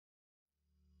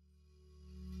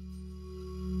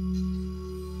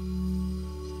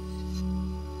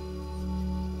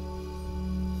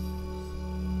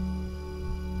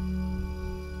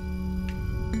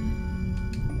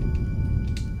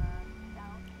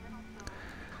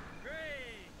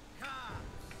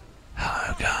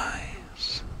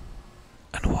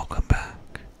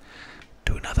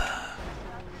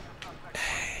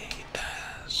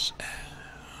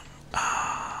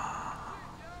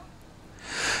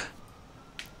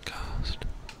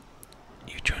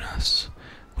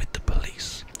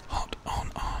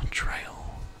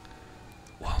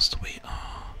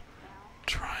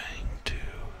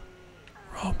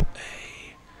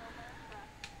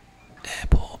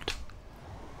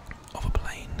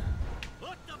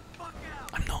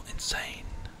insane.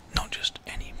 Not just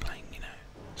any plane, you know,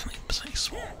 something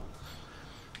small.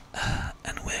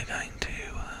 And we're going to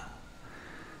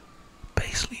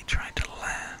basically try to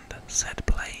land said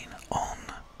plane on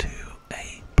to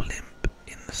a blimp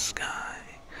in the sky.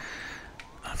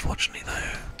 Unfortunately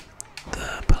though,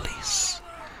 the police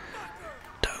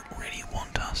don't really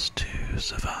want us to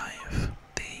survive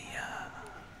the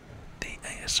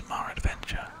ASMR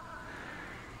adventure.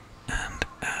 And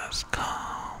as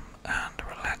calm and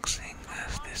relaxing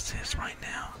as this is right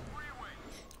now,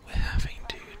 we're having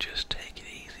to just take it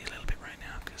easy a little bit right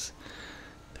now because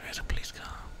there is a police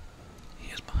car.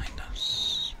 He is behind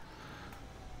us.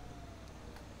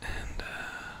 And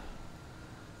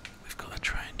we've got to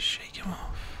try and shake him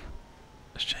off.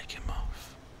 Shake him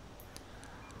off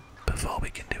before we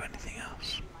can do anything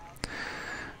else.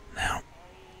 Now,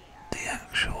 the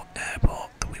actual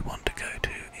airport that we want to go to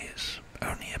is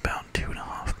only about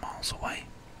 2.5 miles away,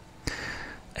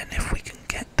 and if we can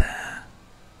get there,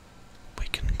 we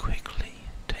can quickly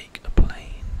take a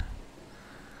plane,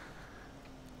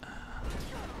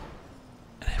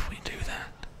 and if we do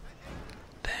that,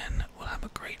 then we'll have a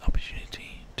great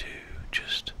opportunity to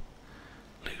just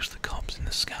lose the cops in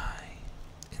the sky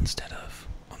instead of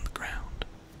on the ground.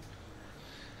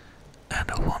 And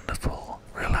a wonderful,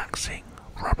 relaxing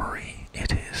robbery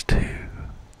it is too.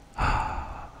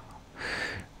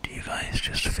 Do you guys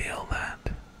just feel that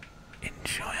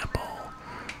enjoyable,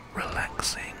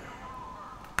 relaxing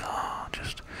car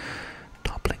just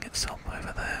toppling itself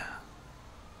over there?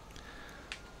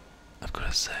 I've got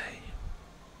to say,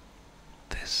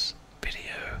 this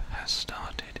video has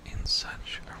started in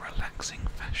such a relaxing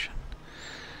fashion.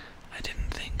 I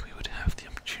didn't think we would have the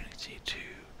opportunity to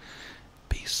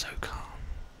be so calm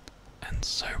and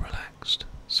so relaxed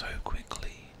so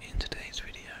quickly in today's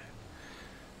video,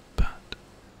 but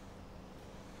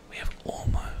we have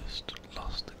almost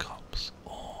lost the cops,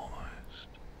 almost.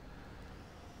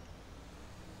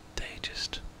 They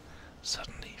just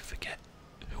suddenly forget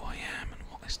who I am and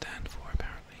what I stand for,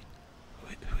 apparently.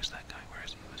 Who is that guy? Where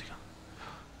is he? Where's he gone?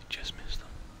 We just missed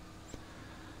them.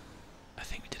 I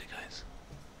think we did it, guys.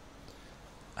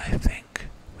 I think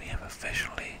we have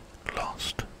officially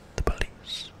lost the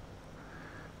police.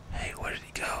 Hey, where did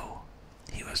he go?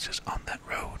 He was just on that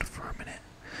road for a minute.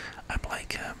 I'm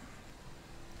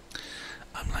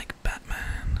like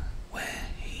Batman, where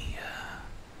he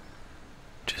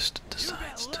just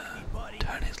decides to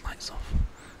turn his lights off,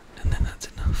 and then that's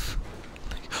enough.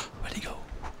 Like, where'd he go?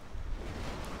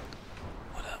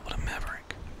 What a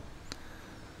maverick!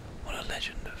 What a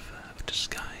legend of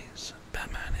disguise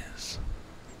Batman is.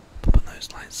 Popping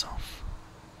those lights off.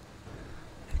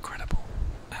 Incredible.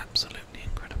 Absolutely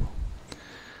incredible.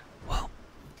 Well,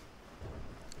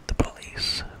 the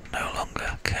police no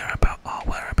longer care about our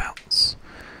whereabouts.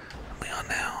 We are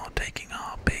now taking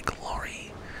our big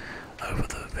lorry over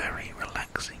the very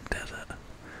relaxing desert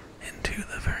into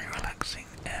the very relaxing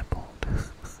airport.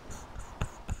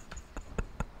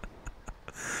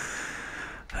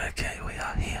 Okay, we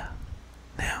are here.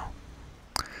 Now,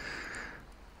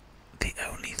 the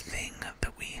only thing that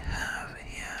we have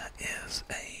here is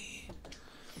a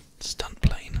stunt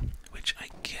plane, which I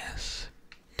guess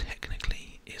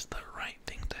technically is the right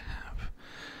thing to have.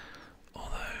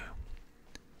 Although,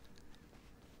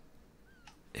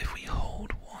 if we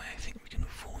hold Y, I think we can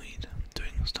avoid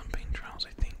doing stunt plane trials,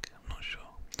 I think. I'm not sure.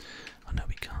 I know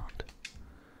we can't.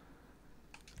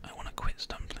 I want to quit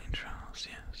stunt plane trials,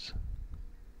 yes.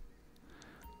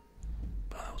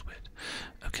 Oh, that was weird.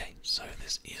 Okay, so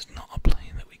this is not a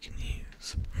plane that we can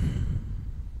use.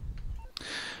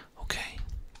 Okay,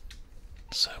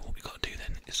 so what we've got to do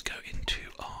then is go into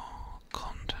our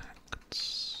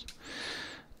contacts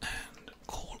and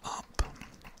call up,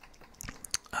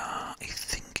 I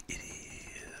think it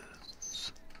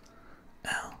is,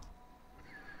 now,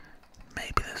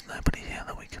 maybe there's nobody here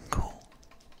that we can call.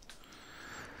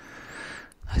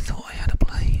 I thought I had a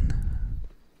plane.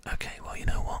 Okay, well, you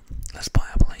know what, let's buy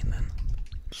a plane then.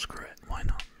 Screw it, why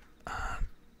not?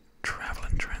 Travel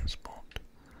and transport.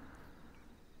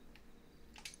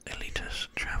 Elitist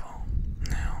travel.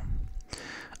 Now,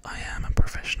 I am a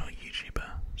professional YouTuber,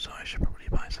 so I should probably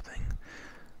buy something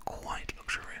quite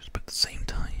luxurious, but at the same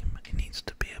time, it needs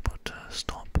to be able to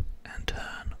stop and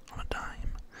turn on a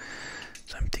dime.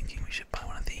 So I'm thinking we should buy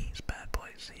one of these bad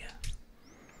boys here.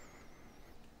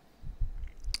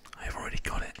 I've already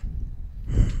got it.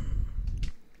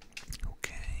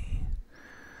 Okay.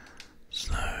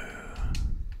 So,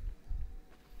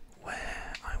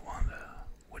 where, I wonder,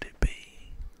 would it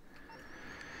be?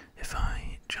 If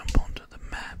I jump onto the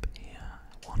map here,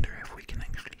 I wonder if we can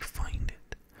actually find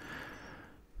it.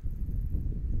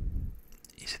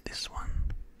 Is it this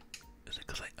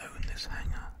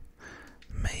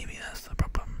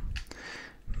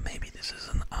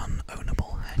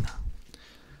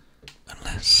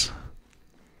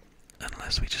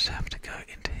unless we just have to go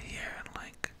into here and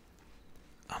like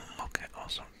unlock it or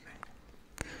something.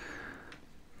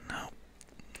 No,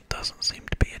 doesn't seem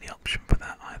to be any option for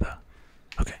that either.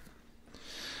 Okay,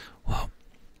 well,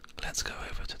 let's go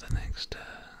over to the next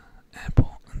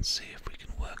airport and see if we can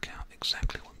work out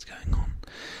exactly what's going on.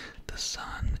 The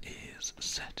sun is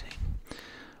setting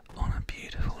on a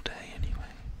beautiful day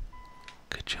anyway.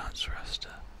 Good chance for us to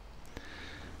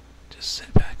just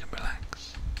sit back and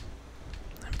relax.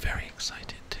 I'm very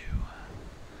excited to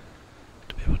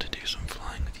be able to do some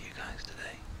flying with you guys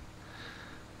today.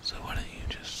 So why don't you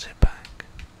just sit back,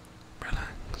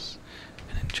 relax,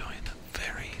 and enjoy the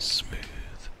very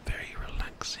smooth, very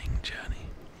relaxing journey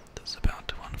that's about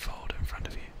to unfold in front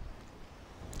of you.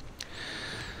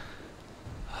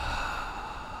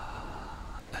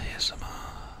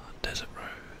 ASMR Desert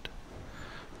Road,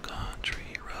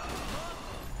 Country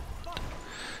Road,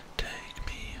 take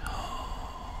me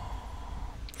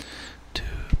home to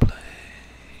a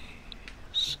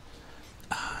place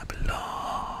I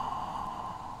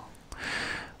belong,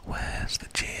 West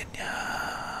Virginia,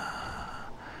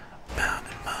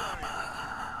 Mountain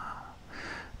Mama,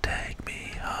 take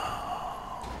me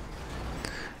home,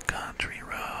 Country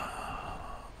Road.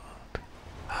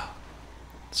 Ah,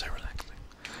 so relaxing.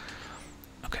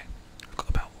 Okay, I've got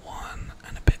about 1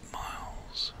 and a bit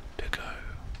miles to go.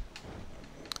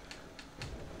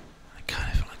 I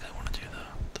kind of feel like I want to do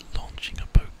the launching a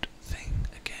boat thing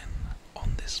again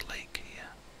on this lake here.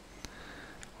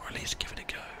 Or at least give it a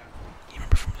go. You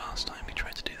remember from last time we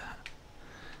tried to do that?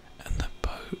 And the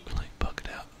boat like bugged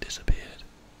out and disappeared.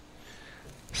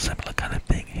 Similar kind of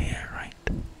thing here, right?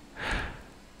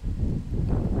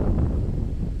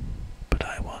 But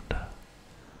I wonder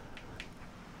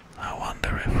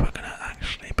if we're gonna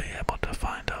actually be able to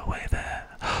find our way there.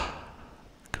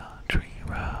 Country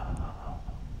road,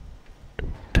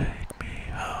 take me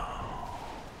home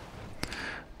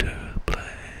to the place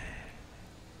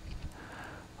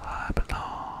I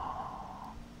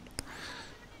belong,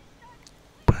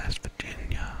 West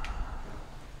Virginia,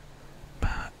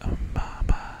 Mountain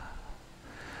Mama,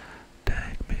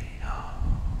 take me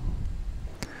home,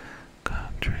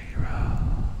 country road.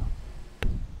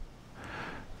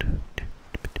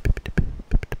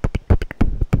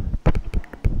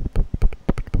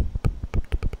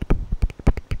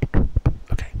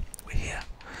 Okay, we're here.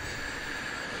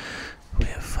 We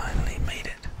have finally made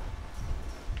it.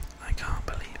 I can't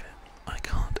believe it. I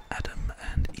can't Adam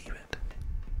and Eve it.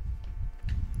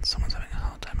 Someone's having a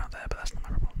hard time out there, but that's not my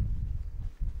problem.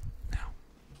 Now,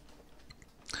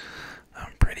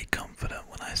 I'm pretty confident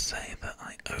when I say that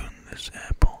I own this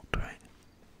airport, right?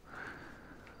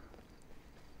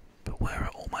 But where are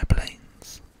all my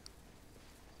planes?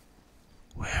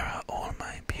 Where are all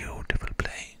my beautiful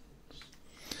planes?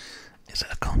 Is it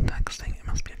a contacts thing? It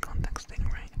must be a contacts thing,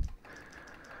 right?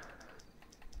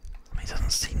 I mean, it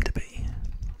doesn't seem to be.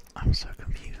 I'm so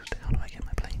confused. How do I get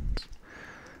my planes?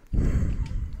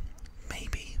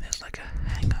 Maybe there's like a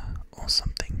hangar or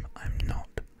something that I'm not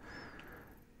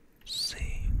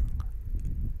seeing.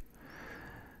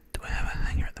 Do I have a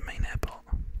hangar at the main airport?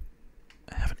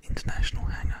 I have an international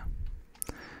hangar.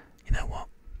 You know what?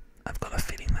 I've got a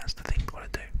feeling that's the thing we've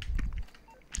got to do.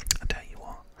 I tell you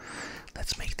what,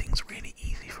 let's make things really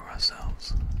easy for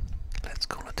ourselves. Let's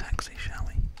call a taxi, shall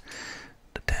we?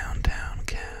 The Downtown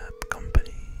Cab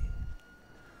Company.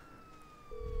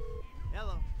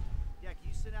 Hello. Yeah, can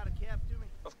you send out a cab to me?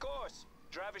 Of course.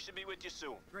 Driver should be with you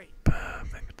soon. Great.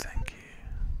 Perfect, thank you.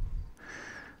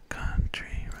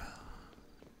 Country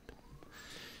road,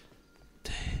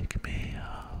 take me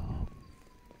home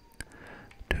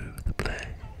to the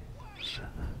place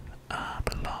I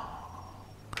belong,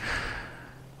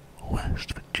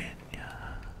 West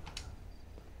Virginia,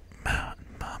 Mountain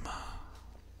Mama,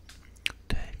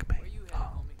 take me Where you headed,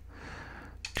 home. homie?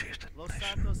 Choose Los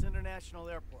destination. Santos International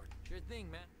Airport. Sure thing,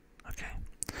 man. Okay.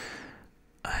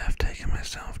 I have taken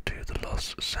myself to the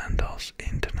Los Santos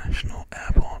International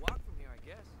Airport. Walk from here, I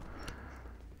guess.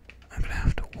 I'm gonna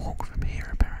have to walk from here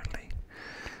apparently.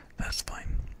 That's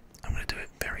fine. I'm gonna do it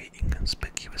very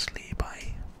inconspicuously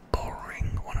by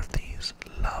borrowing one of these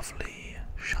lovely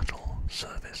shuttle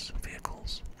service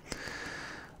vehicles.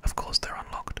 Of course they're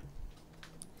unlocked.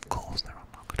 Of course they're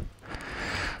unlocked.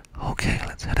 Okay,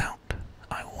 let's head out.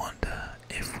 I wonder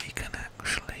if we can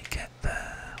actually get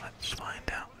there. Let's find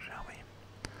out, shall we?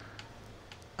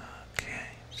 Okay,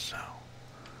 so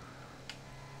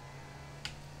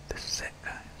this is it,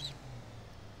 guys.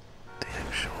 The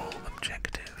actual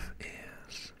objective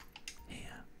is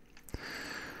here.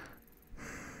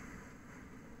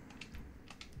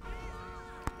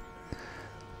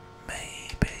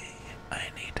 Maybe I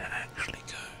need to actually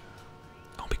go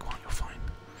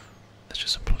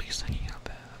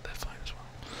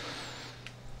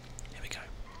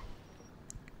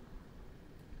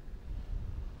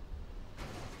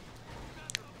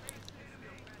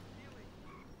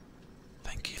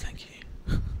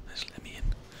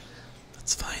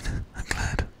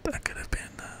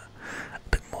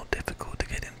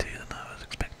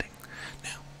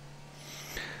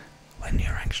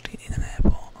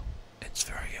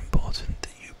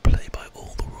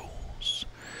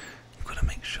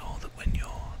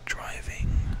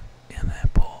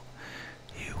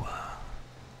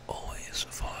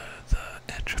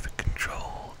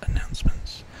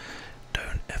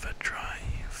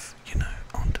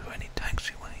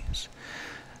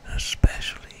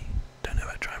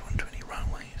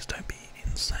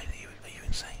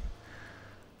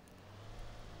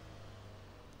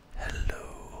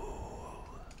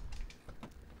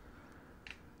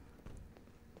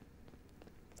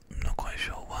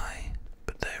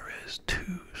is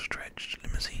too